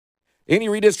Any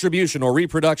redistribution or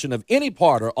reproduction of any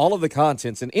part or all of the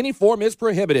contents in any form is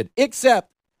prohibited,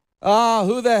 except,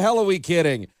 who the hell are we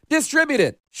kidding? Distribute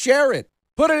it, share it,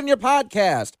 put it in your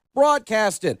podcast,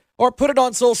 broadcast it, or put it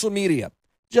on social media.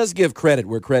 Just give credit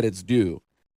where credit's due.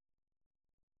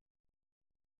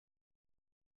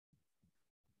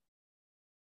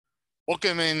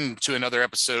 Welcome into another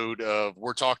episode of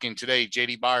We're Talking Today.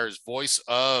 JD Byers, voice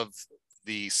of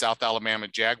the South Alabama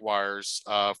Jaguars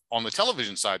on the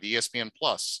television side, the ESPN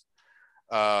Plus.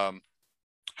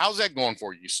 How's that going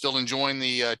for you? Still enjoying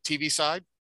the TV side?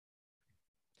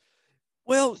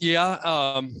 Well,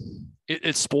 yeah,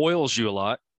 it spoils you a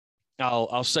lot.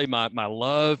 I'll say my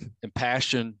love and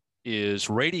passion is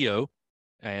radio,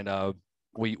 and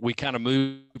we kind of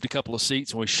moved a couple of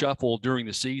seats and we shuffled during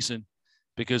the season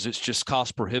because it's just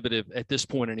cost prohibitive at this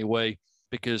point anyway,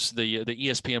 because the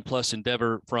ESPN Plus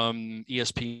endeavor from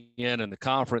ESPN and the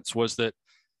conference was that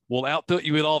we'll outfit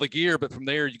you with all the gear, but from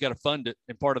there you got to fund it.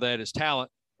 And part of that is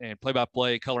talent and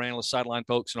play-by-play, color analysts, sideline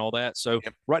folks, and all that. So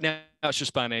Right now it's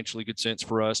just financially good sense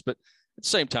for us. But at the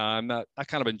same time, I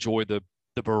kind of enjoy the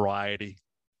variety.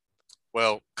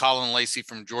 Well, Colin Lacey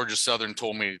from Georgia Southern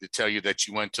told me to tell you that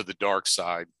you went to the dark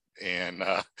side and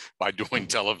by doing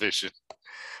television.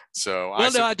 So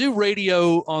I do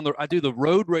radio I do the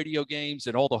road radio games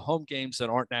and all the home games that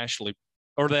aren't nationally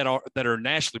or that are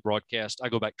nationally broadcast. I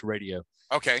go back to radio.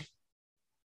 Okay.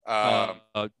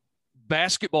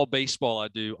 Basketball, baseball, I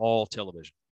do all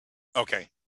television. Okay.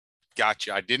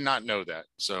 Gotcha. I did not know that.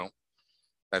 So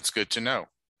that's good to know.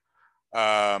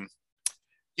 I'm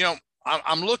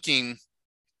looking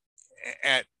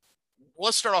at,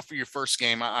 let's start off with your first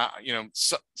game.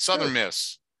 Southern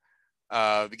Miss,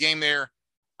 the game there.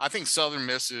 I think Southern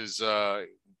Miss is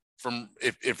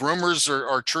if rumors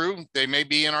are true, they may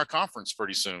be in our conference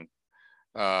pretty soon.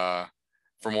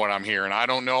 From what I'm hearing, I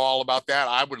don't know all about that.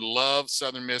 I would love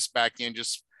Southern Miss back in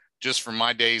just from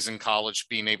my days in college,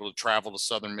 being able to travel to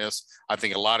Southern Miss. I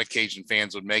think a lot of Cajun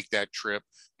fans would make that trip,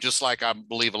 just like I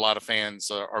believe a lot of fans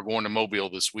are going to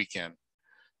Mobile this weekend.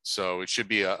 So it should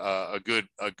be a good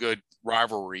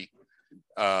rivalry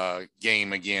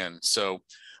game again. So,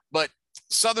 but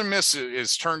Southern Miss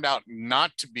is turned out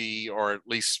not to be, or at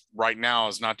least right now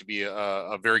is not to be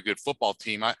a very good football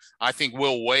team. I think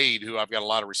Will Wade, who I've got a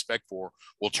lot of respect for,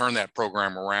 will turn that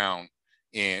program around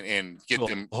and get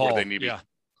them where they need to be.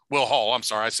 Will Hall. I'm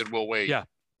sorry. I said Will Wade. Yeah.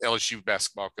 LSU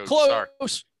basketball coach. Close.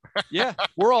 Sorry. Yeah.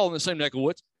 We're all in the same neck of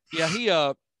woods.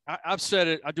 Yeah. I've said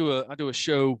it. I do a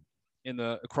show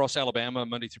across Alabama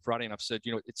Monday through Friday. And I've said,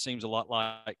 it seems a lot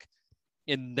like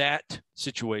in that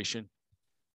situation,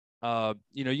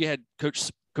 you had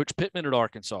Coach Pittman at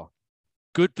Arkansas.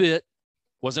 Good fit,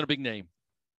 wasn't a big name.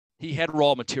 He had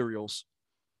raw materials.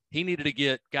 He needed to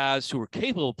get guys who were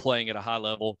capable of playing at a high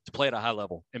level to play at a high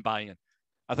level and buy in.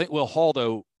 I think Will Hall,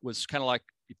 though, was kind of like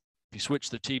if you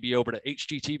switch the TV over to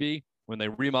HGTV when they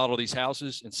remodel these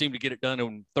houses and seem to get it done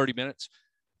in 30 minutes,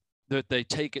 that they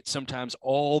take it sometimes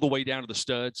all the way down to the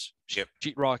studs,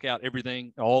 sheet rock out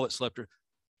everything, all that's left.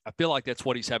 I feel like that's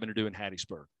what he's having to do in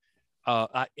Hattiesburg.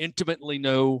 I intimately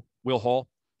know Will Hall.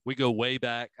 We go way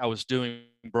back. I was doing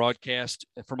broadcast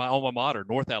for my alma mater,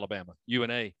 North Alabama,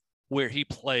 UNA, where he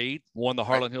played, won the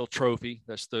Harlan Hill Trophy.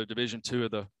 That's the Division II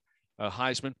of the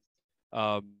Heisman.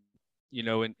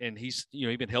 And he's,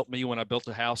 even helped me when I built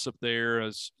a house up there.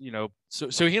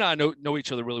 So he and I know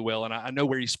each other really well, and I know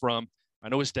where he's from. I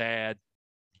know his dad.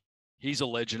 He's a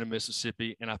legend in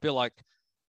Mississippi, and I feel like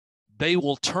they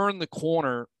will turn the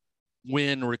corner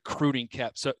when recruiting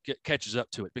catches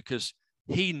up to it, because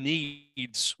he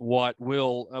needs what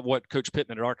Coach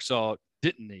Pittman at Arkansas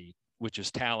didn't need, which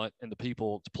is talent and the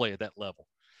people to play at that level.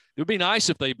 It would be nice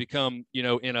if they become, in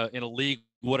a league,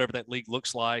 whatever that league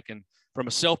looks like. And from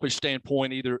a selfish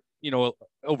standpoint, either,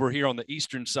 over here on the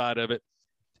eastern side of it,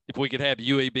 if we could have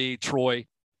UAB, Troy,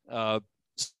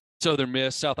 Southern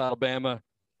Miss, South Alabama,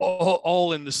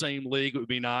 all in the same league, it would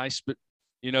be nice. But,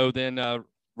 then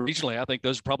regionally, I think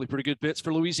those are probably pretty good fits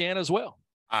for Louisiana as well.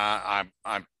 I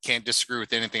can't disagree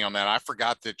with anything on that. I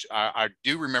forgot that I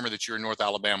do remember that you're a North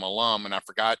Alabama alum, and I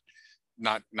forgot,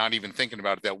 not even thinking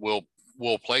about it, that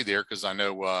Will play there, because I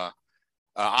know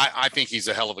I think he's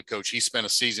a hell of a coach. He spent a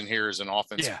season here as an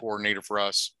offensive coordinator for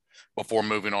us before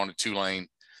moving on to Tulane.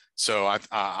 So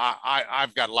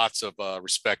I've got lots of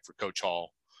respect for Coach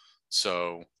Hall.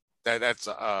 So that's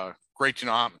great to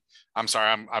know. I'm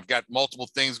sorry. I've got multiple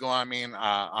things going on. I mean,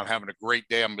 I'm having a great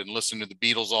day. I've been listening to the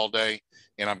Beatles all day,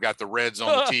 and I've got the Reds on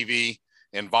the TV,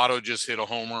 and Votto just hit a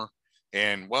homer,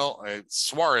 and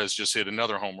Suarez just hit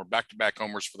another homer, back-to-back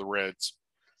homers for the Reds.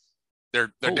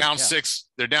 They're down 6.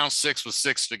 They're down 6 with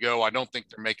 6 to go. I don't think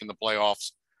they're making the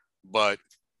playoffs, but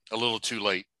a little too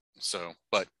late. So,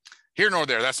 but here nor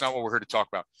there, that's not what we're here to talk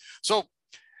about. So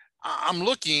I'm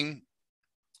looking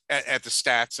at the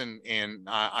stats, and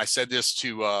I said this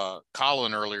to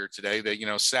Colin earlier today that,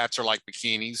 stats are like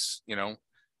bikinis,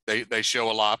 they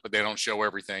show a lot, but they don't show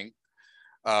everything.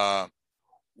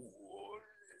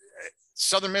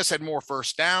 Southern Miss had more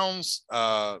first downs.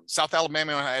 South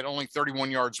Alabama had only 31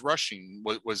 yards rushing.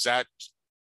 Was that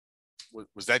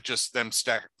just them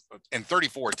stacked, and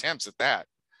 34 attempts at that?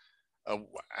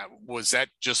 Was that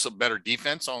just a better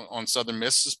defense on Southern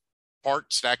Miss's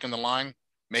part, stacking the line,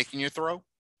 making you throw?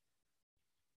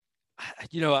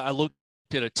 I looked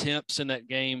at attempts in that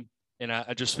game, and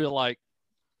I just feel like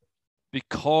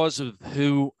because of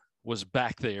who was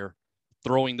back there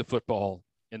throwing the football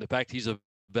and the fact he's a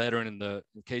veteran in the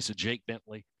case of Jake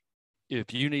Bentley,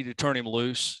 if you need to turn him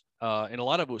loose, and a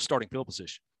lot of it was starting field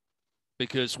position,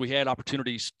 because we had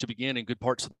opportunities to begin in good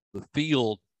parts of the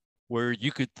field where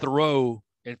you could throw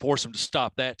and force them to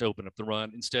stop that to open up the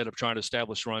run instead of trying to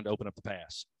establish run to open up the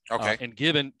pass. Okay. And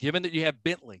given that you have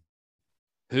Bentley,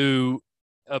 who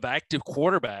of active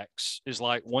quarterbacks is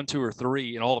like 1, 2, or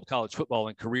 3 in all of college football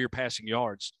in career passing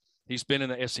yards. He's been in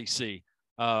the SEC,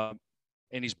 and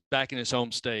he's back in his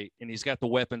home state, and he's got the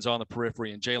weapons on the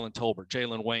periphery, and Jalen Tolbert,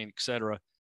 Jalen Wayne, et cetera.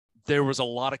 There was a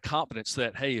lot of confidence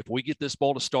that, hey, if we get this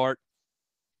ball to start,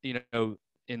 in the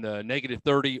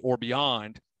 -30 or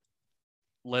beyond,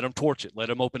 let them torch it, let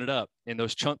them open it up. And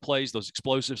those chunk plays, those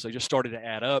explosives, they just started to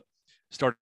add up,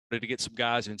 started to get some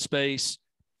guys in space,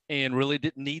 and really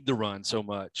didn't need the run so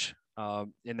much.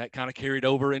 And that kind of carried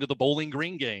over into the Bowling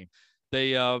Green game.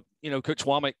 They, Coach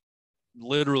Womack,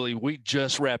 literally, we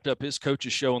just wrapped up his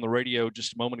coach's show on the radio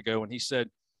just a moment ago, and he said,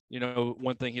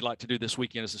 one thing he'd like to do this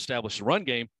weekend is establish a run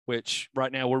game, which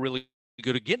right now we're really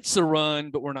good against the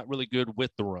run, but we're not really good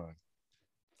with the run.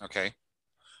 Okay.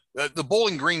 The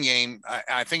Bowling Green game,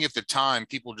 I think at the time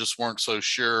people just weren't so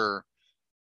sure.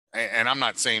 And I'm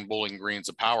not saying Bowling Green's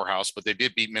a powerhouse, but they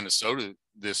did beat Minnesota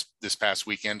this past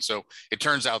weekend. So it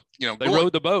turns out, they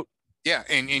rode the boat. Yeah,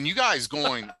 and you guys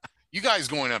going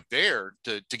up there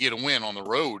to get a win on the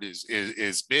road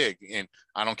is big. And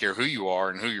I don't care who you are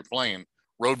and who you're playing.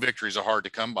 Road victories are hard to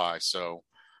come by. So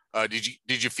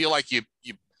did you feel like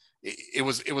it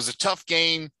was a tough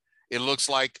game? It looks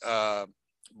like,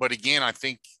 but again, I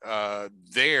think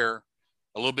there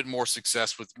a little bit more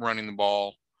success with running the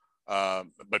ball.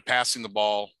 But passing the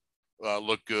ball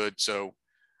looked good. So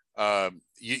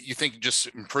you think just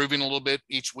improving a little bit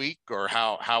each week, or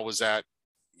how was that,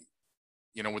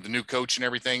 with the new coach and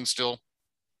everything still?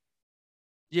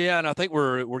 Yeah, and I think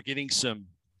we're getting some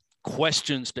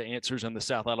questions to answers on the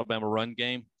South Alabama run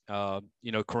game.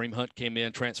 Kareem Hunt came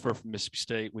in, transfer from Mississippi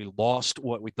State. We lost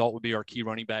what we thought would be our key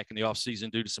running back in the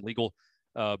offseason due to some legal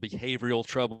behavioral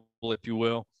trouble, if you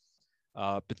will.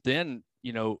 But then,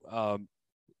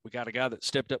 we got a guy that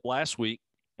stepped up last week,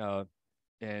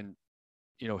 and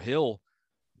Hill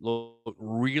looked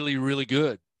really, really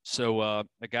good. So a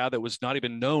guy that was not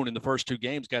even known in the first 2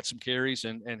 games got some carries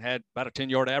and had about a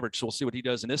 10-yard average. So we'll see what he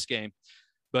does in this game.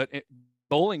 But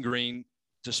Bowling Green,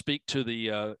 to speak to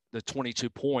the 22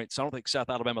 points, I don't think South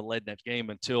Alabama led that game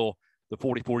until the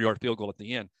 44-yard field goal at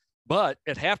the end. But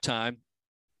at halftime,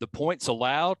 the points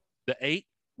allowed, the 8,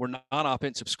 were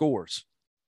non-offensive scores.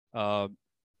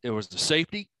 It was the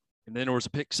safety, and then there was a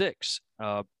pick 6,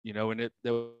 and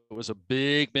there was a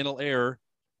big mental error.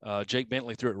 Jake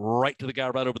Bentley threw it right to the guy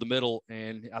right over the middle,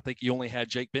 and I think he only had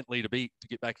Jake Bentley to beat to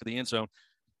get back to the end zone.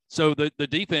 So the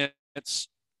defense,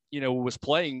 was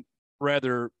playing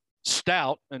rather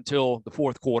stout until the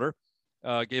fourth quarter,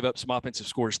 gave up some offensive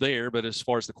scores there, but as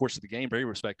far as the course of the game, very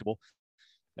respectable.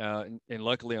 And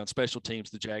luckily on special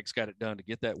teams, the Jags got it done to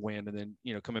get that win, and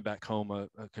then, coming back home, a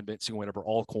convincing win over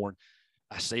Alcorn.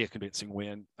 I say a convincing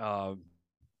win.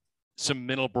 Some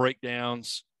mental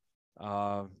breakdowns,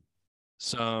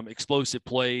 some explosive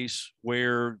plays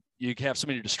where you have so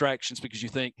many distractions because you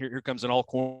think here comes an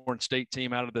Alcorn State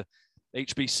team out of the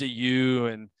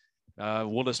HBCU, and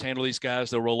we'll just handle these guys.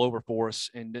 They'll roll over for us,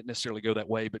 and didn't necessarily go that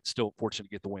way, but still fortunate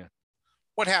to get the win.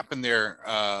 What happened there?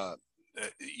 All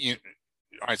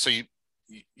right, so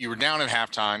you were down at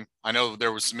halftime. I know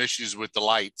there was some issues with the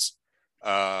lights.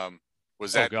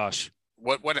 Was that? Oh gosh.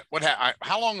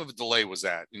 How long of a delay was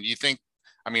that? And do you think?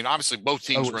 I mean, obviously both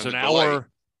teams were in the delay. delay.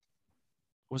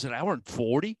 Was it an hour and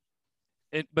 40?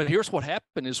 But here's what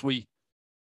happened: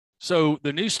 so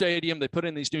the new stadium, they put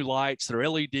in these new lights. They're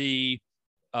LED,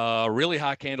 really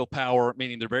high candle power,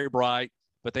 meaning they're very bright.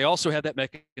 But they also have that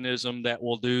mechanism that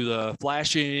will do the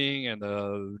flashing and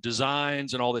the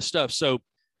designs and all this stuff. So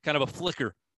kind of a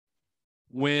flicker.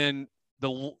 When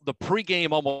the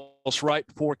pregame almost right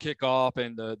before kickoff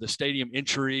and the stadium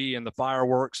entry and the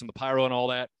fireworks and the pyro and all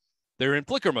that, they're in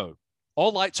flicker mode.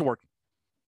 All lights are working.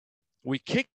 We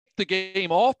kick the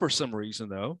game off for some reason,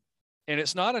 though, and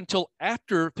it's not until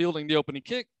after fielding the opening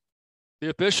kick, the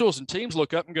officials and teams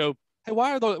look up and go, "Hey,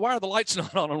 why are the lights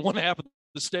not on one half of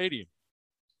the stadium?"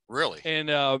 Really? And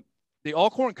the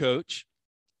Alcorn coach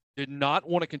did not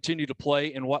want to continue to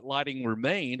play in what lighting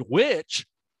remained, which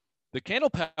the candle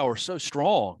power is so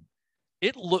strong,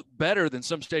 it looked better than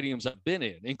some stadiums I've been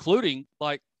in, including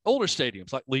like older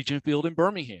stadiums like Legion Field in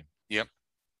Birmingham. Yep.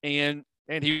 And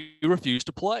he refused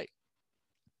to play.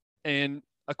 And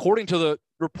according to the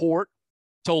report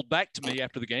told back to me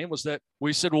after the game was that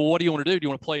we said, well, what do you want to do? Do you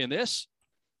want to play in this?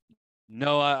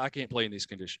 No, I can't play in these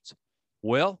conditions.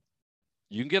 Well,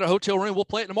 you can get a hotel room. We'll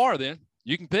play it tomorrow then.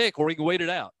 You can pick or you can wait it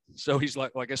out. So he's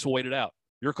like, well, I guess we'll wait it out.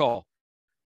 Your call.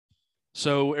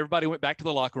 So everybody went back to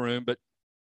the locker room. But,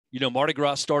 you know, Mardi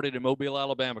Gras started in Mobile,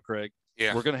 Alabama, Craig.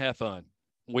 Yeah. We're going to have fun.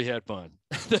 We had fun.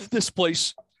 This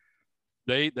place,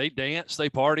 they danced, they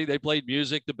partied, they played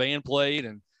music, the band played,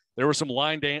 and there was some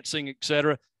line dancing, et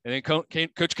cetera. And then Coach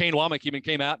Kane Womack even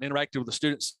came out and interacted with the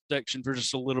student section for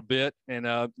just a little bit,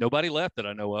 and nobody left that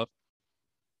I know of.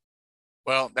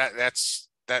 Well, that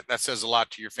says a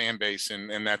lot to your fan base,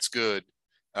 and that's good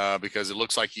because it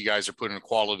looks like you guys are putting a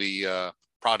quality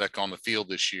product on the field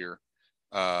this year.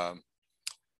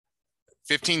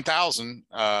 15,000.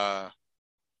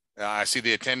 I see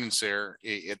the attendance there.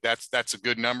 That's a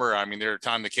good number. I mean, there are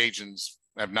times the Cajuns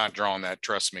have not drawn that.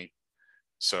 Trust me.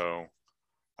 So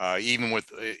even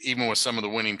with some of the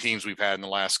winning teams we've had in the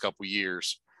last couple of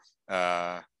years.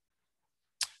 So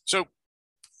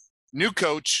new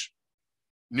coach,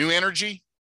 new energy,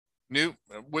 new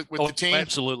with the team.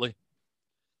 Absolutely.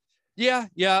 Yeah.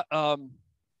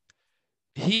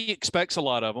 He expects a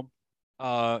lot of them.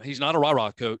 He's not a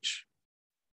rah-rah coach.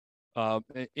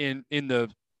 In the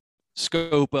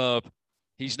scope of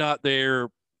he's not there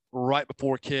right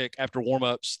before kick after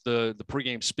warmups, the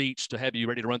pregame speech to have you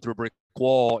ready to run through a brick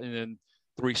wall, and then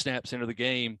 3 snaps into the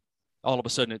game, all of a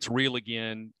sudden it's real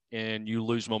again and you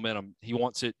lose momentum. He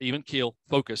wants it even keel,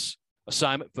 focus,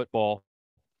 assignment football,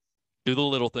 do the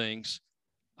little things,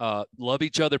 love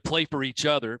each other, play for each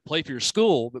other, play for your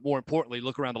school, but more importantly,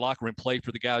 look around the locker room, play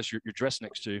for the guys you're dressed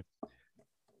next to.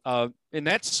 And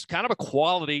that's kind of a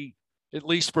quality, at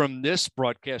least from this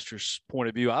broadcaster's point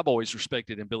of view, I've always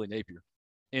respected in Billy Napier,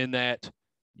 in that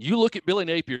you look at Billy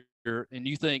Napier and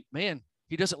you think, man,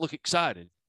 he doesn't look excited.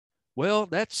 Well,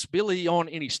 that's Billy on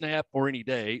any snap or any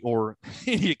day or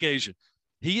any occasion.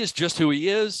 He is just who he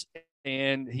is,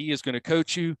 and he is going to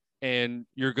coach you, and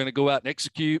you're going to go out and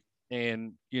execute.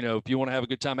 And, you know, if you want to have a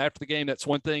good time after the game, that's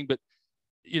one thing. But,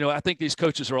 you know, I think these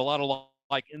coaches are a lot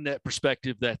alike in that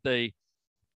perspective, that they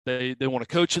want to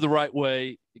coach you the right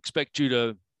way, expect you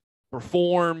to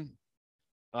perform,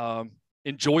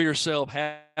 enjoy yourself,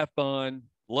 have fun,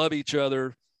 love each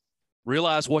other,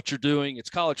 realize what you're doing. It's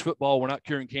college football. We're not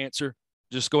curing cancer.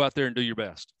 Just go out there and do your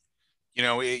best. You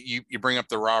know, you bring up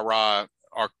the rah-rah.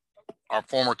 Our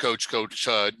former coach, Coach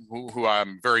Hud, who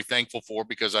I'm very thankful for,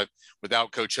 because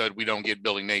without Coach Hud, we don't get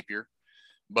Billy Napier.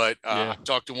 But I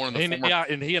talked to one of the former. Yeah,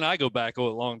 and he and I go back a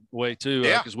long way too,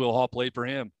 because Will Hall played for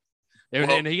him.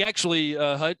 And he actually,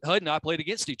 Hud and I played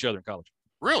against each other in college.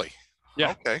 Really?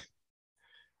 Yeah. Okay.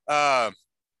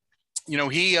 You know,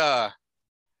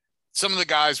 some of the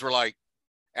guys were like,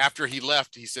 after he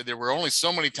left, he said there were only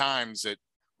so many times that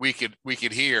we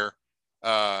could hear,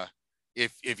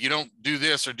 if you don't do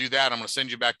this or do that, I'm going to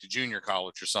send you back to junior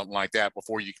college or something like that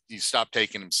before you stop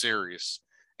taking him serious.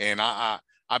 And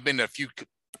I've been to a few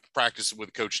practices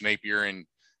with Coach Napier,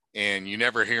 and you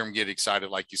never hear him get excited.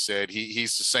 Like you said,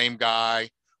 he's the same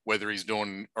guy, whether he's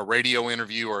doing a radio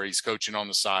interview or he's coaching on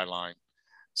the sideline.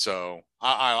 So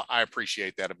I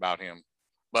appreciate that about him.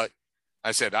 But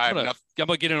I said, I'm going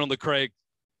to get in on the Craig.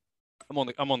 I'm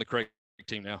on the Craig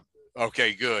team now.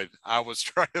 Okay, good. I was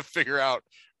trying to figure out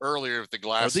earlier if the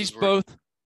glasses are these both.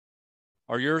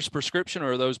 Are yours prescription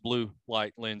or are those blue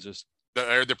light lenses?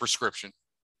 They're the prescription.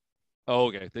 Oh,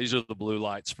 okay. These are the blue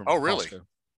lights from. Oh, really? Costco.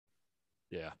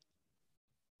 Yeah.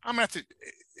 I'm at the.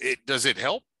 Does it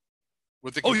help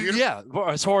with the computer? Oh,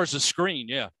 yeah. As far as the screen,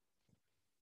 yeah.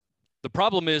 The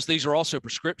problem is these are also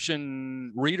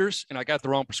prescription readers, and I got the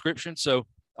wrong prescription, so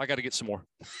I got to get some more.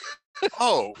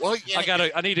 Oh, well, yeah,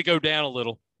 I need to go down a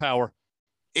little power.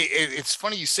 It's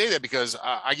funny you say that, because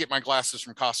I get my glasses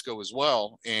from Costco as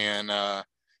well, and that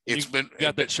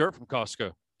shirt from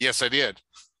Costco. Yes, I did.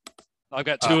 I've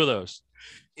got 2 of those.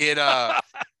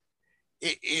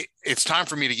 It's time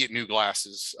for me to get new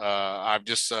glasses. I've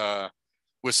just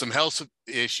with some health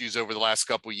issues over the last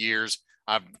couple of years,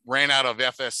 I've ran out of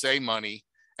FSA money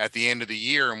at the end of the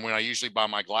year. And when I usually buy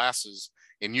my glasses,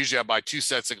 and usually I buy 2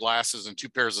 sets of glasses and 2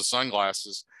 pairs of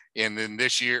sunglasses. And then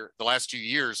this year, the last 2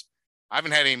 years, I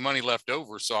haven't had any money left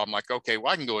over. So I'm like, okay,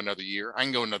 well, I can go another year.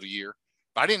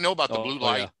 But I didn't know about the blue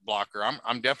light blocker.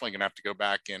 I'm definitely gonna have to go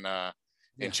back and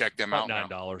check them out.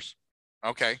 $9.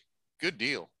 Okay, good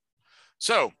deal.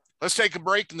 So let's take a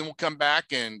break and then we'll come back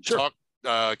and talk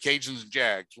Cajuns and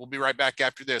Jags. We'll be right back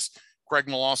after this. Craig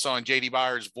Melanson and JD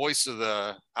Byers, voice of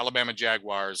the Alabama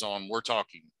Jaguars on We're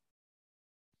Talking.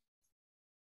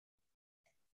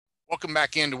 Welcome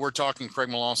back into We're Talking. Craig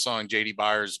Melanson and JD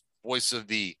Byers, voice of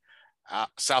the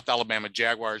South Alabama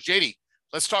Jaguars. JD,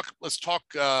 let's talk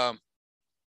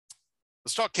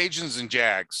Cajuns and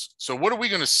Jags. So what are we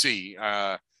going to see?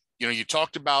 You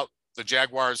talked about the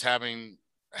Jaguars having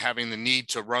the need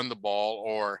to run the ball,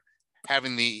 or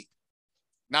having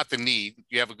not the need.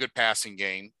 You have a good passing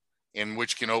game, in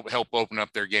which can help open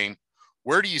up their game.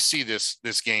 Where do you see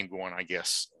this game going, I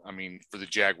guess? I mean, for the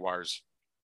Jaguars.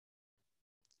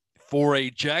 For a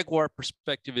Jaguar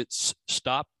perspective, it's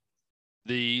stop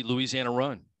the Louisiana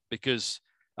run, because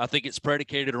I think it's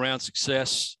predicated around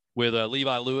success with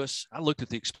Levi Lewis. I looked at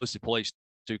the explosive plays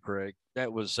too, Craig.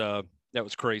 That was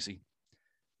crazy.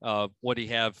 What he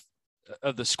have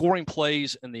of the scoring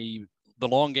plays and the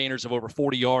long gainers of over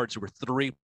 40 yards, there were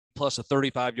 3 plus a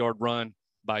 35-yard run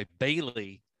by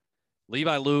Bailey,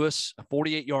 Levi Lewis, a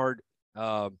 48-yard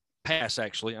pass.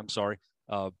 Actually, I'm sorry.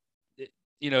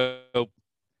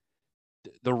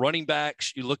 The running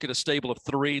backs, you look at a stable of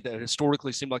 3 that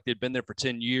historically seemed like they'd been there for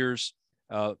 10 years.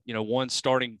 One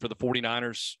starting for the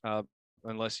 49ers,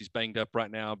 unless he's banged up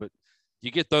right now. But you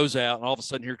get those out, and all of a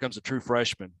sudden here comes a true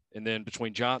freshman. And then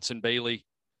between Johnson, Bailey,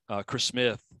 Chris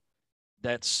Smith,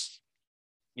 that's,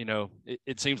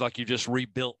 it seems like you just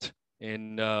rebuilt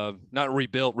and not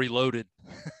rebuilt, reloaded.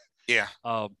 Yeah.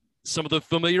 Some of the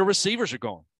familiar receivers are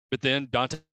gone. But then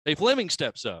Dante Fleming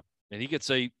steps up, and he gets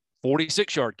a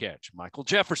 46-yard catch. Michael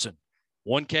Jefferson,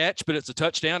 1 catch, but it's a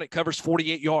touchdown. It covers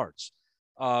 48 yards.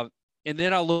 And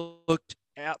then I looked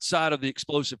outside of the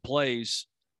explosive plays,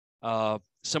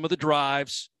 some of the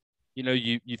drives.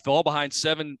 You fall behind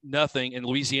 7-0, and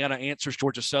Louisiana answers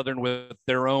Georgia Southern with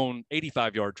their own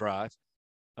 85-yard drive,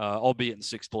 albeit in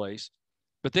 6 plays.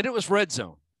 But then it was red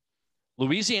zone.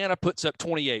 Louisiana puts up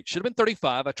 28. Should have been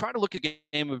 35. I tried to look at the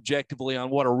game objectively on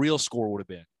what a real score would have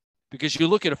been, because you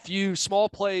look at a few small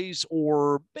plays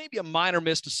or maybe a minor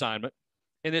missed assignment,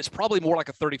 and it's probably more like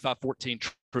a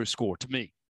 35-14 true score to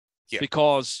me. Yeah.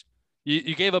 Because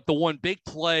you gave up the one big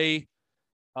play.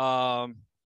 What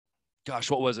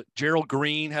was it? Gerald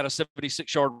Green had a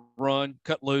 76-yard run,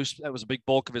 cut loose. That was a big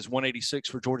bulk of his 186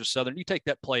 for Georgia Southern. You take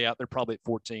that play out, they're probably at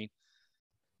 14.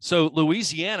 So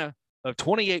Louisiana of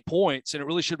 28 points, and it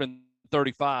really should have been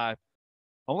 35,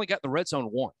 only got the red zone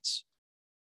once.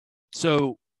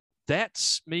 So that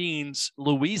means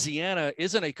Louisiana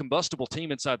isn't a combustible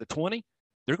team inside the 20.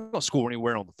 They're going to score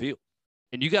anywhere on the field.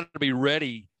 And you got to be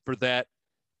ready for that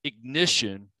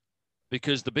ignition,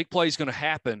 because the big play is going to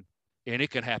happen, and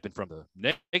it can happen from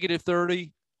the negative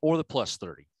 30 or the plus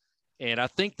 30. And I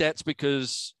think that's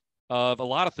because of a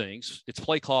lot of things. It's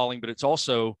play calling, but it's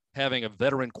also having a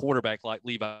veteran quarterback like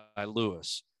Levi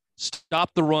Lewis.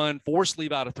 Stop the run, force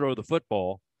Levi to throw the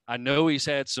football. I know he's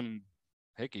had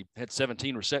he had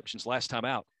 17 receptions last time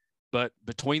out. But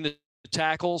between the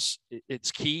tackles,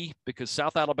 it's key, because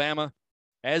South Alabama,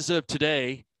 as of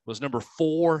today, was number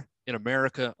 4 in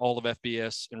America, all of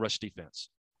FBS in rush defense.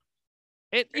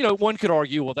 And, one could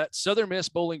argue, well, that's Southern Miss,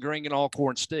 Bowling Green, and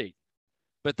Alcorn State.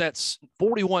 But that's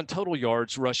 41 total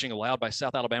yards rushing allowed by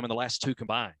South Alabama in the last 2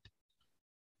 combined.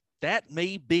 That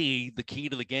may be the key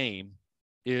to the game,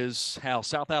 is how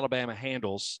South Alabama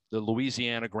handles the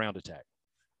Louisiana ground attack.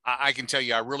 I can tell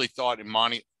you, I really thought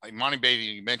Imani Bailey,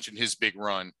 you mentioned his big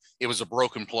run. It was a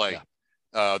broken play.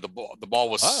 Yeah. The ball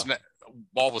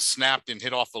was snapped and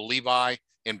hit off of Levi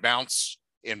and bounced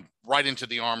and right into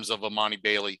the arms of Imani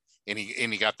Bailey, and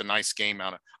he got the nice game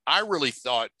out of it. I really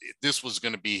thought this was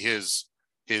going to be his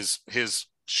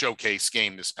showcase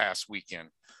game this past weekend.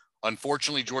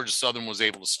 Unfortunately, Georgia Southern was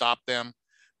able to stop them.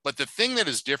 But the thing that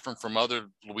is different from other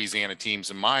Louisiana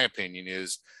teams, in my opinion,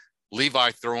 is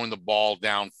Levi throwing the ball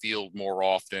downfield more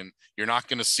often. You're not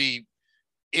going to see,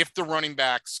 if the running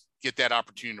backs get that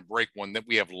opportunity to break one, that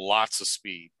we have lots of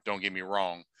speed. Don't get me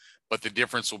wrong. But the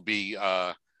difference will be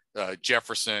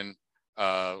Jefferson,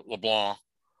 LeBlanc,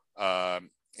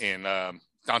 and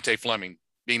Dante Fleming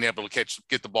being able to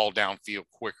get the ball downfield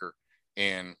quicker.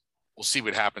 And we'll see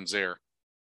what happens there.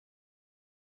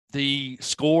 The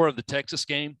score of the Texas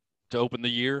game to open the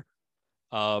year,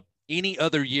 Any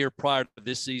other year prior to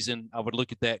this season, I would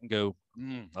look at that and go,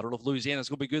 I don't know if Louisiana's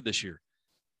going to be good this year.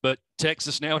 But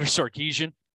Texas now under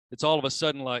Sarkisian, it's all of a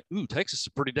sudden like, Texas is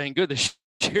pretty dang good this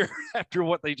year after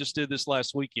what they just did this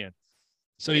last weekend.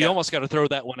 So you almost got to throw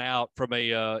that one out from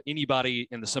anybody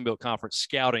in the Sun Belt Conference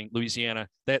scouting Louisiana.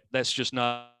 That's just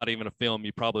not even a film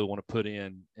you probably want to put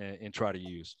in and try to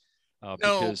use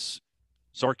because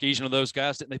Sarkisian of those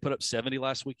guys, didn't they put up 70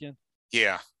 last weekend?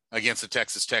 Yeah, against the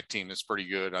Texas Tech team that's pretty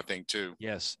good, I think, too.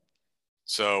 Yes.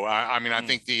 So, I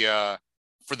think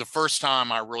for the first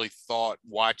time, I really thought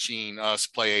watching us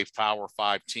play a Power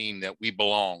 5 team that we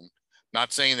belonged.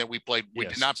 Not saying that we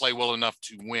did not play well enough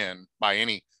to win by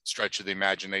any stretch of the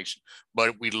imagination,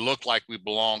 but we looked like we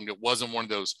belonged. It wasn't one of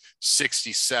those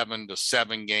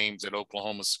 67-7 games at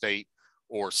Oklahoma State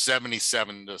or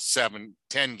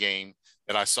 77-10 game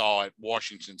that I saw at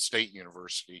Washington State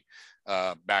University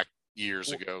back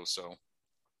years ago. So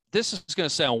this is going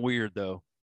to sound weird though,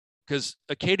 because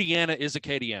Acadiana is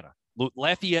Acadiana.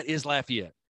 Lafayette is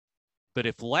Lafayette. But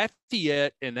if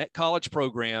Lafayette and that college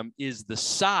program is the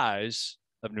size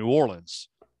of New Orleans,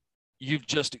 you've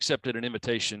just accepted an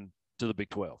invitation to the Big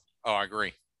 12. Oh, I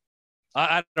agree.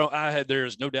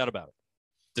 There's no doubt about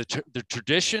it. The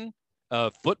tradition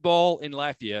of football in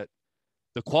Lafayette,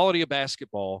 the quality of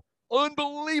basketball,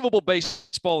 unbelievable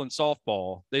baseball and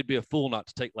softball, they'd be a fool not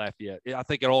to take Lafayette. I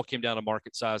think it all came down to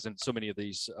market size in so many of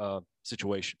these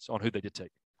situations on who they did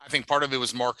take. I think part of it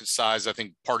was market size. I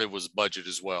think part of it was budget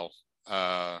as well.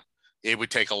 It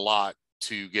would take a lot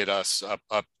to get us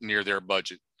up near their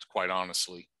budget, quite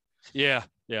honestly. Yeah.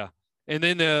 And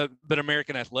then, but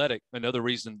American Athletic, another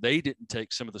reason they didn't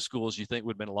take some of the schools you think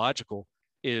would have been logical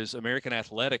is American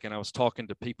Athletic. And I was talking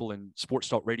to people in Sports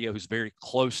Talk Radio who's very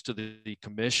close to the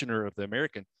commissioner of the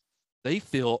American. They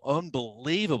feel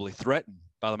unbelievably threatened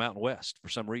by the Mountain West for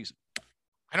some reason.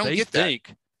 I don't get that.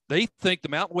 They think the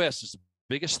Mountain West is the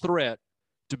biggest threat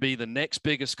to be the next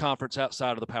biggest conference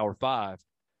outside of the Power 5.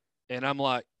 And I'm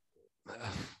like,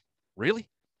 really?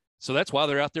 So that's why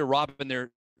they're out there robbing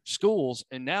their schools.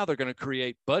 And now they're going to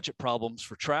create budget problems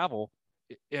for travel.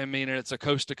 I mean, it's a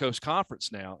coast to coast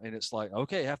conference now. And it's like,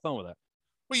 okay, have fun with that.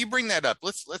 Well, you bring that up.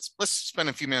 Let's spend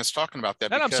a few minutes talking about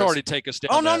that. And I'm sorry to take us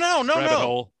down. No.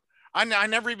 Hole. I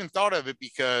never even thought of it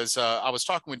because I was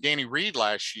talking with Danny Reed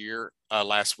last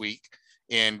week,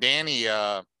 and Danny,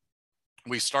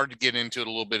 we started to get into it a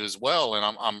little bit as well.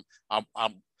 And I'm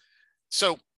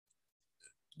so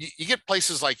you get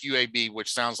places like UAB,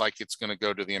 which sounds like it's going to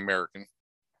go to the American,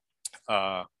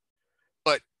 but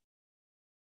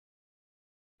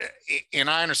and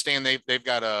I understand they've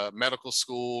got a medical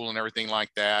school and everything like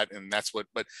that, and that's what.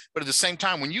 But at the same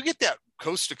time, when you get that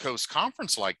coast to coast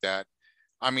conference like that,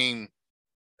 I mean,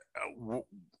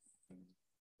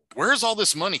 where's all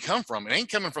this money come from? It ain't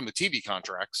coming from the TV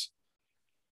contracts,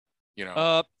 you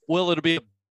know. Well, it'll be a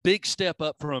big step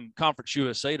up from Conference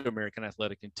USA to American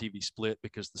Athletic and TV split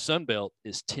because the Sun Belt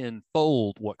is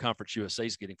tenfold what Conference USA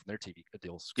is getting from their TV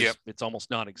deals. Yep. It's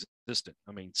almost non-existent.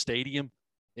 I mean, Stadium,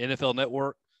 NFL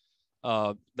Network,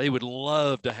 they would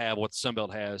love to have what the Sun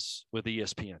Belt has with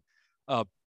ESPN.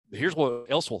 Here's what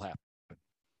else will happen.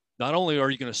 Not only are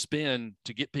you going to spend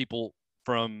to get people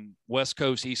from West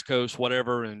Coast, East Coast,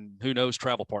 whatever, and who knows,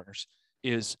 travel partners,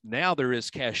 is now there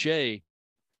is cachet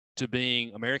to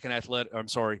being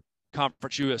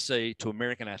Conference USA to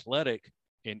American Athletic,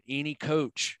 and any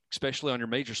coach, especially on your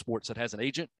major sports that has an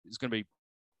agent, is going to be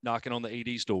knocking on the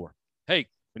AD's door. Hey,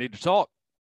 we need to talk.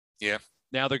 Yeah.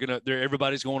 Now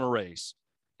everybody's going to race.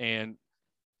 And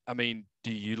I mean,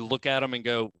 do you look at them and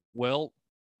go, well,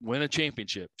 win a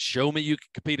championship, show me you can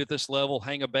compete at this level,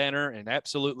 hang a banner, and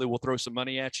absolutely we'll throw some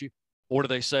money at you? Or do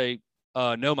they say,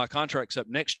 no, my contract's up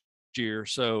next year,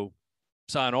 so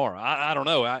sayonara? I don't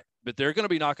know. But they're going to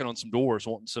be knocking on some doors,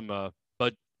 wanting some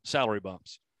salary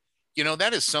bumps. You know,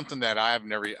 that is something that I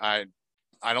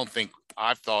don't think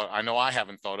I've thought. I know I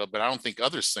haven't thought of, but I don't think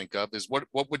others think of is what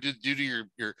would it do to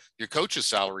your coach's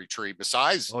salary tree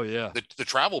besides the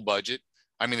travel budget?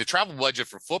 I mean, the travel budget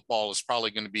for football is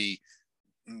probably going to be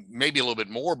maybe a little bit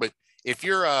more, but if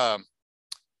you're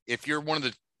one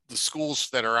of the schools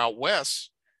that are out west,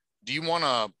 do you want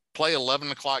to play 11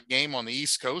 o'clock game on the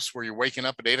East Coast where you're waking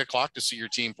up at 8 o'clock to see your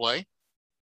team play?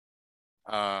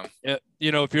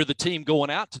 You know, if you're the team going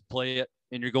out to play it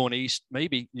and you're going east,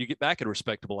 maybe you get back at a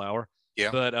respectable hour. Yeah.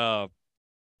 But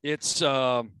it's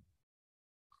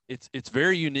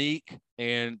very unique,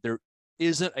 and there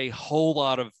isn't a whole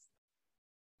lot of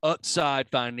upside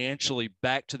financially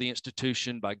back to the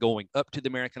institution by going up to the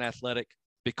American Athletic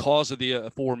because of the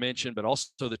aforementioned, but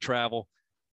also the travel.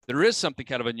 There is something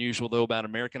kind of unusual, though, about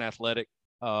American Athletic.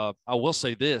 I will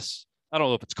say this. I don't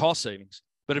know if it's cost savings,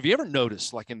 but have you ever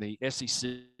noticed, like in the SEC,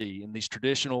 in these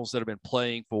traditionals that have been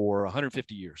playing for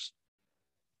 150 years,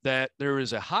 that there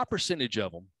is a high percentage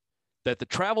of them that the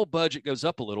travel budget goes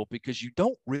up a little because you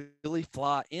don't really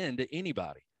fly into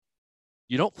anybody.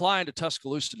 You don't fly into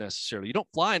Tuscaloosa necessarily. You don't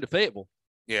fly into Fayetteville.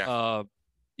 Yeah.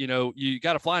 You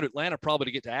got to fly into Atlanta probably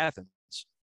to get to Athens.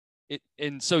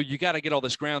 And so you got to get all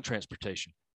this ground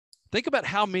transportation. Think about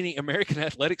how many American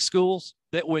athletic schools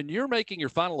that when you're making your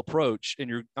final approach and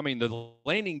the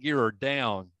landing gear are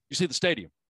down, you see the stadium.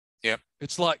 Yep.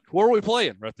 It's like, where are we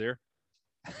playing? Right there.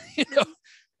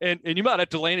 And you might have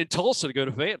to land in Tulsa to go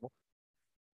to Fayetteville.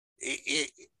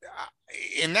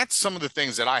 And that's some of the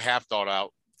things that I have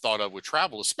thought of with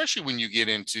travel, especially when you get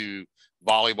into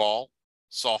volleyball,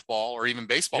 softball, or even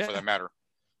baseball for that matter.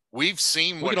 We've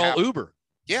seen what all Uber.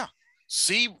 Yeah.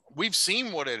 We've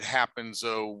seen what had happened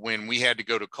when we had to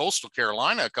go to Coastal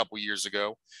Carolina a couple years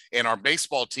ago, and our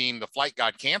baseball team, the flight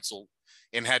got canceled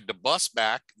and had to bus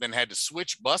back, then had to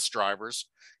switch bus drivers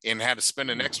and had to spend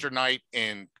an extra night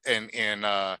at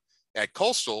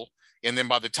Coastal. And then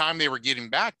by the time they were getting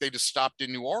back, they just stopped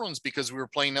in New Orleans because we were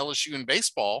playing LSU in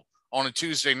baseball on a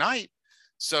Tuesday night.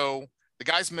 So the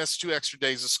guys missed 2 extra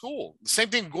days of school. The same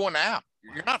thing going to App.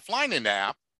 You're not flying into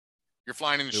App. You're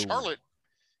flying into Charlotte.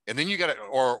 And then you got to,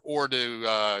 or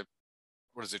to,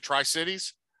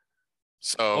 Tri-Cities?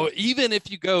 So even if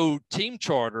you go team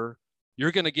charter,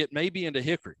 you're going to get maybe into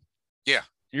Hickory. Yeah.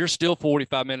 You're still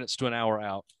 45 minutes to an hour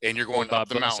out. And you're going up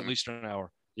the mountain. At least an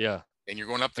hour. Yeah. And you're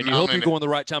going up the mountain. And you hope you're going the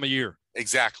right time of year.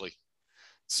 Exactly.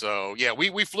 So, yeah,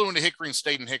 we flew into Hickory and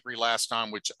stayed in Hickory last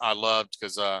time, which I loved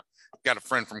because got a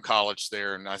friend from college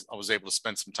there, and I was able to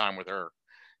spend some time with her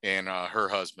and her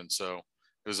husband. So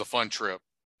it was a fun trip.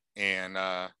 And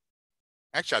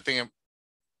actually, I think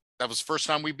that was the first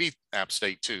time we beat App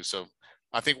State, too. So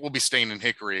I think we'll be staying in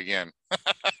Hickory again.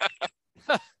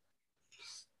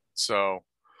 So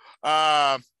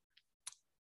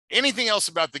anything else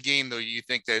about the game, though, you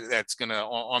think that's going to,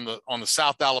 on the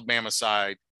South Alabama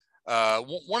side,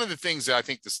 one of the things that I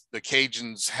think the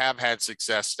Cajuns have had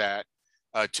success at,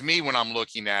 to me, when I'm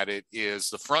looking at it, is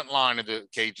the front line of the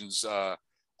Cajuns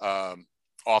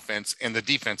offense and the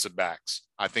defensive backs,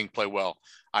 I think, play well.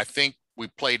 I think we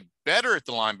played better at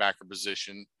the linebacker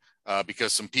position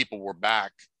because some people were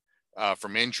back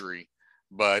from injury.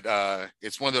 But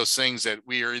it's one of those things that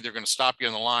we are either going to stop you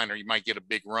on the line or you might get a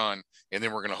big run, and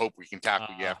then we're going to hope we can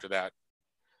tackle you after that.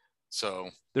 So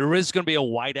there is going to be a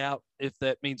whiteout, if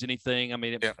that means anything. I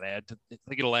mean, I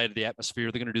think it'll add to the atmosphere.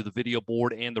 They're going to do the video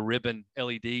board and the ribbon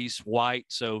LEDs white.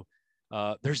 So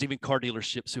there's even car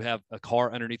dealerships who have a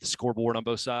car underneath the scoreboard on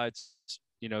both sides.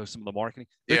 Some of the marketing.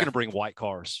 They're going to bring white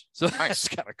cars. So that's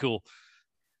kind of cool.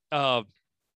 I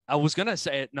was going to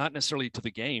say it not necessarily to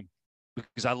the game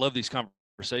because I love these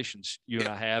conversations you and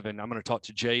I have, and I'm going to talk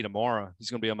to Jay tomorrow. He's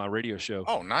going to be on my radio show.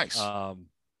 Oh, nice.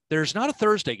 There's not a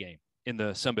Thursday game in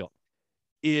the Sun Belt.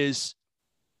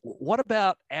 What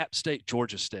about App State,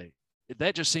 Georgia State?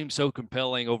 That just seems so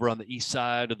compelling over on the east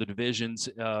side of the divisions.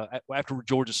 After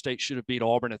Georgia State should have beat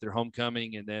Auburn at their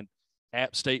homecoming, and then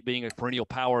App State being a perennial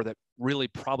power that really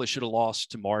probably should have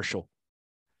lost to Marshall.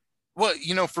 Well,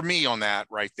 for me on that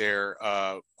right there,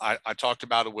 I talked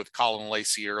about it with Colin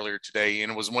Lacey earlier today,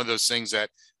 and it was one of those things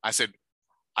that I said,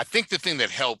 I think the thing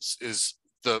that helps is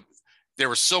there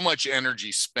was so much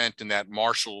energy spent in that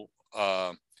Marshall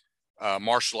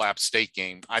App State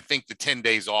game. I think the 10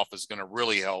 days off is going to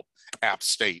really help App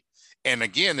State. And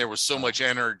again, there was so much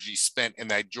energy spent in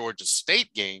that Georgia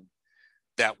State game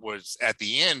that was at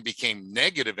the end became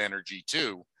negative energy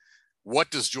too. What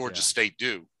does Georgia State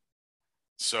do?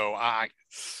 So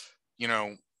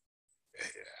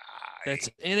that's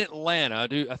in Atlanta.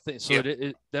 I think so. Yeah.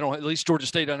 They don't, at least Georgia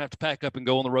State doesn't have to pack up and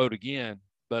go on the road again.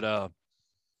 But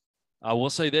I will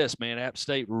say this, man, App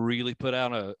State really put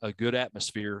out a good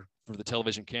atmosphere for the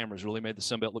television cameras, really made the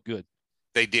Sun Belt look good.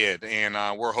 They did. And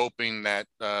we're hoping that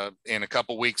in a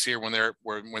couple weeks here when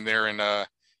they're in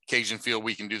Cajun Field,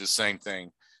 we can do the same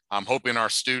thing. I'm hoping our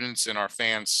students and our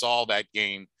fans saw that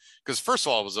game because first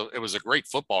of all, it was a great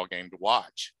football game to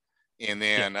watch. And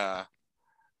then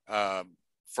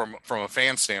from a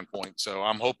fan standpoint, so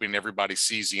I'm hoping everybody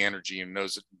sees the energy and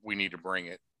knows that we need to bring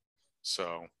it.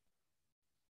 So,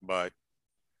 but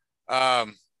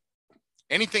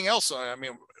anything else? I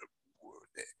mean,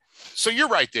 so you're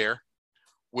right there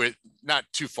with not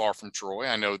too far from Troy.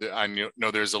 I know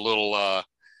there's a little,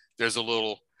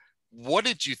 what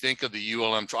did you think of the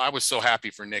ULM? I was so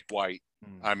happy for Nick White.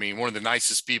 I mean, one of the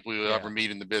nicest people you'll ever meet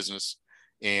in the business,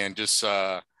 and just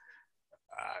they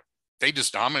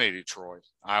just dominated Troy.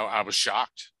 I was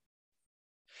shocked.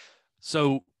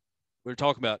 So we're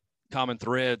talking about common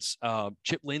threads.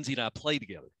 Chip Lindsey and I played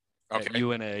together at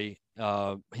UNA.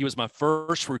 He was my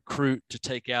first recruit to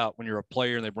take out when you're a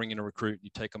player and they bring in a recruit.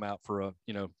 You take them out for a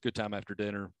good time after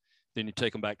dinner. Then you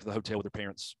take them back to the hotel with their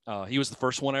parents. He was the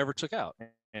first one I ever took out,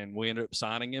 and we ended up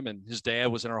signing him. And his dad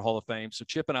was in our Hall of Fame. So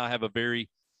Chip and I have a very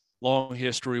long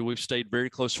history. We've stayed very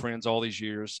close friends all these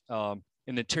years.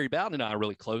 And then Terry Bowden and I are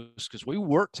really close because we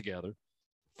worked together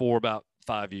for about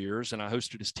 5 years, and I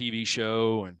hosted his TV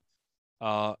show. And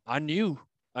I knew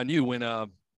when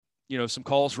some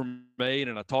calls were made,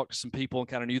 and I talked to some people and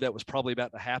kind of knew that was probably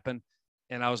about to happen.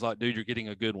 And I was like, dude, you're getting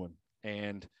a good one.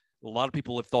 And a lot of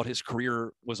people have thought his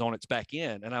career was on its back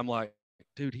end. And I'm like,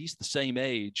 dude, he's the same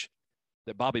age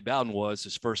that Bobby Bowden was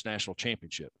his first national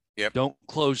championship. Yep. Don't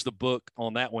close the book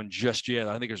on that one just yet.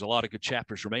 I think there's a lot of good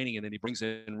chapters remaining. And then he brings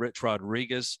in Rich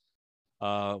Rodriguez.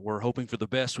 We're hoping for the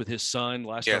best with his son.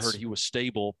 Last I heard he was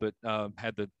stable, but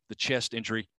had the chest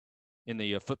injury in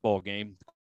the football game,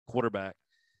 quarterback.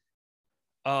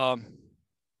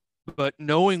 But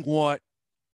knowing what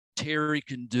Terry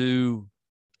can do,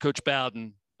 Coach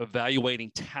Bowden,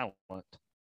 evaluating talent,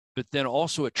 but then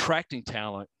also attracting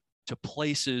talent to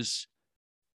places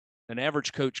an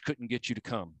average coach couldn't get you to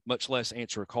come, much less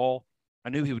answer a call. I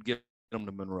knew he would get them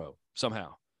to Monroe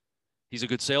somehow. He's a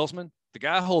good salesman. The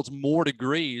guy holds more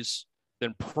degrees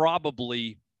than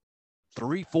probably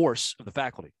 3/4 of the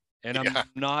faculty. And I'm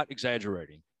not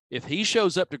exaggerating. If he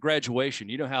shows up to graduation,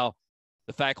 you know how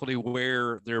the faculty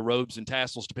wear their robes and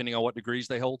tassels depending on what degrees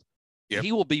they hold? Yep.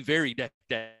 He will be very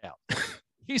decked out.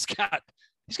 He's got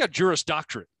Juris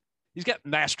Doctorate. He's got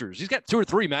masters. He's got 2 or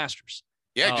 3 masters.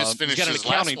 Yeah, just finished he's got his an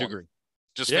accounting last one. degree.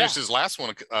 Finished his last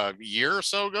one a year or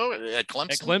so ago at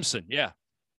Clemson. At Clemson, yeah.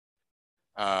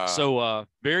 So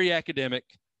very academic,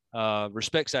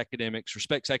 respects academics,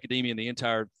 respects academia and the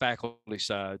entire faculty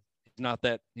side.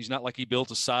 He's not like he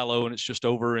built a silo and it's just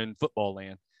over in football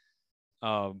land.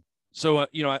 I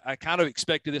kind of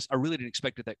expected this. I really didn't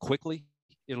expect it that quickly.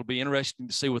 It'll be interesting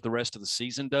to see what the rest of the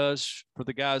season does for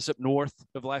the guys up north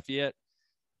of Lafayette.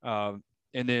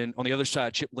 And then on the other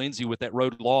side, Chip Lindsey with that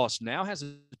road loss now has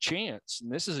a chance,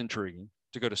 and this is intriguing,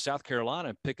 to go to South Carolina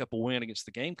and pick up a win against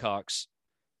the Gamecocks,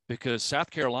 because South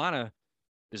Carolina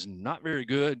is not very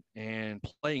good and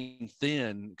playing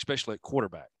thin, especially at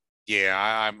quarterback.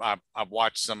 Yeah, I've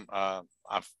watched some.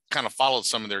 I've kind of followed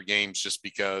some of their games just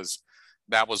because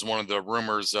that was one of the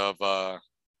rumors of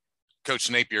Coach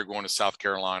Napier going to South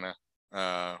Carolina.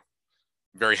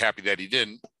 Very happy that he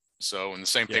didn't. So, and the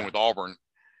same thing with Auburn.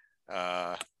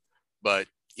 But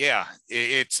yeah,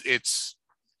 it's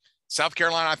South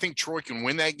Carolina. I think Troy can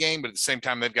win that game, but at the same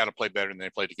time, they've got to play better than they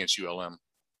played against ULM.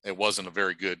 It wasn't a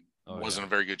very good, a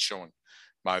very good showing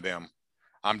by them.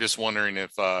 I'm just wondering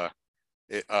if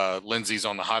Lindsey's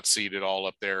on the hot seat at all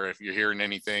up there. If you're hearing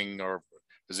anything, or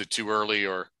is it too early?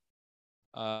 Or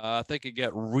I think it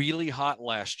got really hot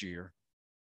last year.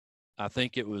 I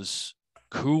think it was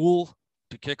cool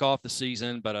to kick off the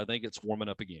season, but I think it's warming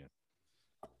up again.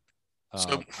 I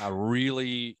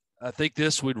think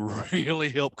this would really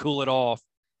help cool it off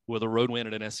with a road win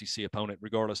at an SEC opponent,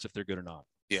 regardless if they're good or not.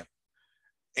 Yeah.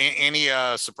 Any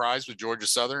surprise with Georgia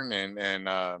Southern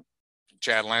and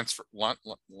Chad Lunsford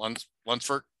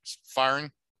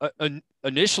firing?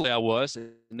 Initially I was,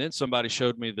 and then somebody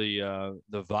showed me the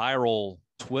viral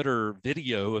Twitter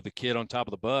video of the kid on top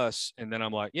of the bus, and then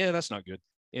I'm like, yeah, that's not good.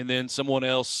 And then someone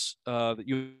else that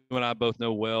you and I both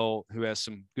know well, who has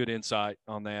some good insight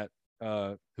on that,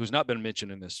 who's not been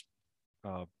mentioned in this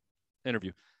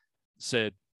interview,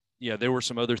 said, yeah, there were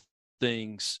some other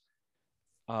things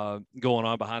going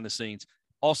on behind the scenes.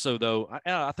 Also, though,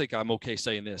 I think I'm okay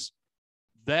saying this,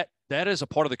 that is a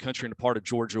part of the country and a part of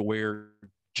Georgia where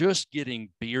just getting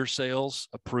beer sales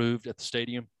approved at the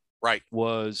stadium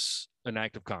was an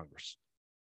act of Congress.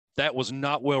 That was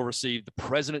not well received. The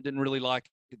president didn't really like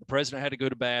it. The president had to go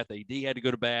to bat. The AD had to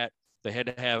go to bat. They had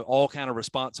to have all kind of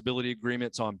responsibility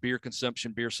agreements on beer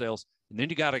consumption, beer sales. And then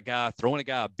you got a guy throwing a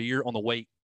guy a beer on the way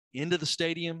into the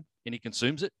stadium, and he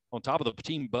consumes it on top of the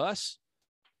team bus.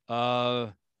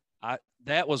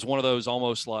 That was one of those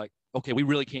almost like, okay, we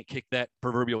really can't kick that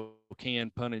proverbial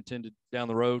can, pun intended, down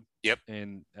the road. Yep.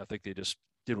 And I think they just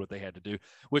did what they had to do,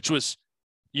 which was,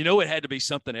 it had to be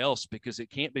something else, because it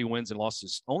can't be wins and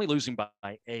losses. Only losing by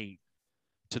 8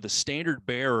 to the standard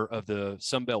bearer of the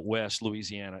Sunbelt West,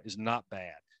 Louisiana, is not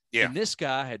bad. Yeah. And this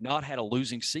guy had not had a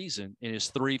losing season in his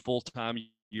 3 full-time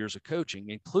years of coaching,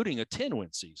 including a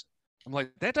 10-win season. I'm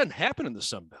like, that doesn't happen in the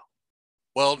Sunbelt.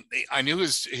 Well, I knew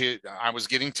I was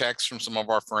getting texts from some of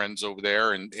our friends over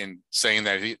there and saying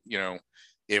that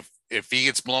if he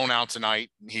gets blown out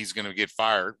tonight, he's going to get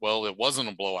fired. Well, it wasn't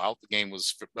a blowout. The game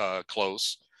was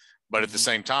close, But at the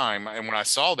same time, and when I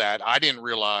saw that, I didn't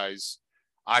realize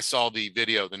I saw the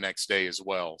video the next day as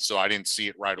well. So I didn't see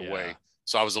it right away.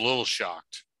 So I was a little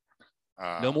shocked.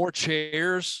 No more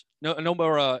chairs. No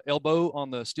more elbow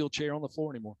on the steel chair on the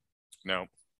floor anymore. No.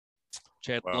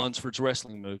 Chad Lunsford's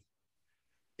wrestling move.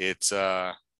 It's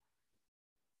I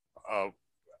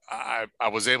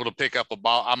was able to pick up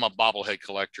I'm a bobblehead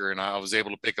collector, and I was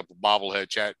able to pick up a bobblehead,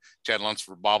 Chad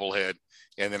Lunsford bobblehead.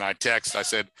 And then I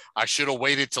said, I should have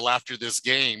waited till after this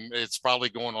game. It's probably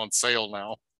going on sale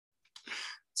now.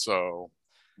 So,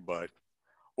 but,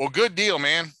 well, good deal,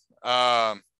 man.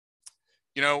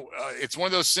 It's one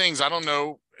of those things, I don't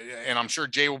know, and I'm sure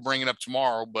Jay will bring it up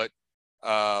tomorrow, but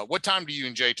what time do you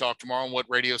and Jay talk tomorrow, and what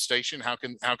radio station? How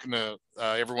can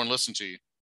everyone listen to you?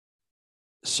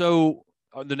 So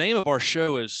the name of our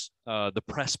show is The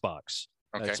Press Box.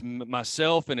 Okay. It's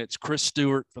myself, and it's Chris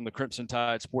Stewart from the Crimson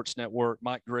Tide Sports Network,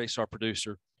 Mike Grace, our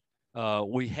producer.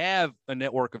 We have a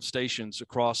network of stations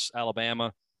across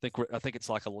Alabama. I think it's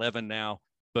like 11 now,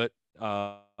 but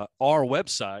our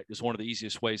website is one of the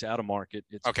easiest ways out of market.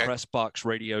 It's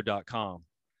pressboxradio.com.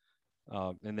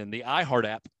 And then the iHeart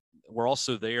app, we're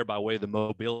also there by way of the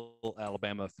Mobile,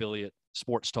 Alabama affiliate,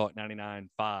 Sports Talk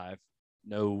 99.5,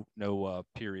 no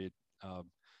period.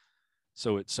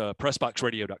 So it's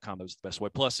pressboxradio.com. That was the best way.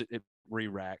 Plus, it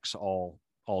re-racks all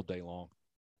day long.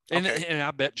 And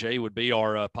I bet Jay would be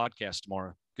our podcast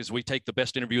tomorrow, because we take the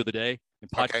best interview of the day and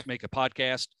make a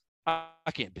podcast.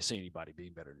 I can't see anybody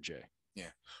being better than Jay.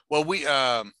 Yeah. Well, we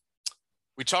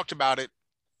talked about it.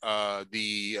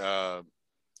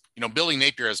 Billy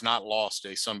Napier has not lost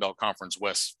a Sun Belt Conference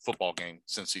West football game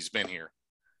since he's been here.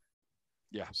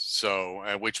 Yeah.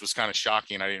 So, which was kind of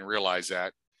shocking. I didn't realize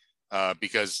that.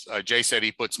 Because Jay said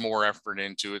he puts more effort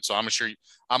into it. So I'm going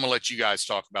to let you guys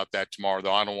talk about that tomorrow,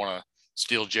 though. I don't want to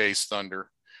steal Jay's thunder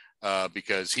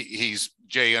because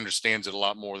Jay understands it a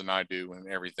lot more than I do and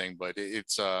everything, but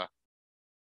it's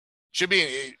should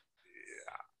be.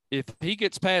 If he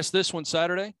gets past this one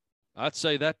Saturday, I'd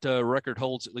say that record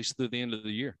holds at least through the end of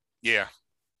the year. Yeah.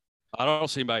 I don't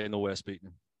see anybody in the West beating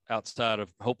him outside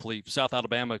of hopefully South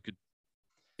Alabama could.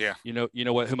 Yeah. You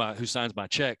know what, who signs my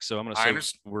check. So I'm going to say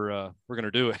we're going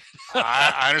to do it.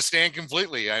 I understand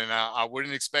completely. And I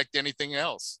wouldn't expect anything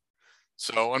else.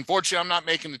 So unfortunately, I'm not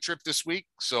making the trip this week,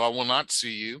 so I will not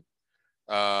see you.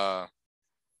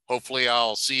 Hopefully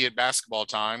I'll see you at basketball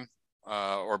time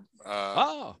but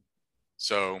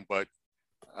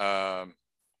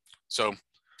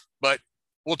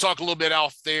we'll talk a little bit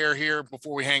off there here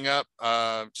before we hang up.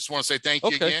 Just want to say thank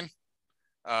you again.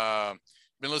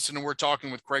 Been listening. We're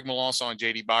talking with Craig Melanson and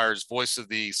JD Byers, voice of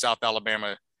the South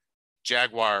Alabama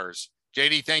Jaguars.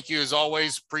 JD, thank you as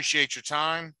always. Appreciate your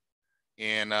time.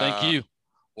 And thank you.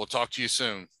 We'll talk to you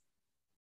soon.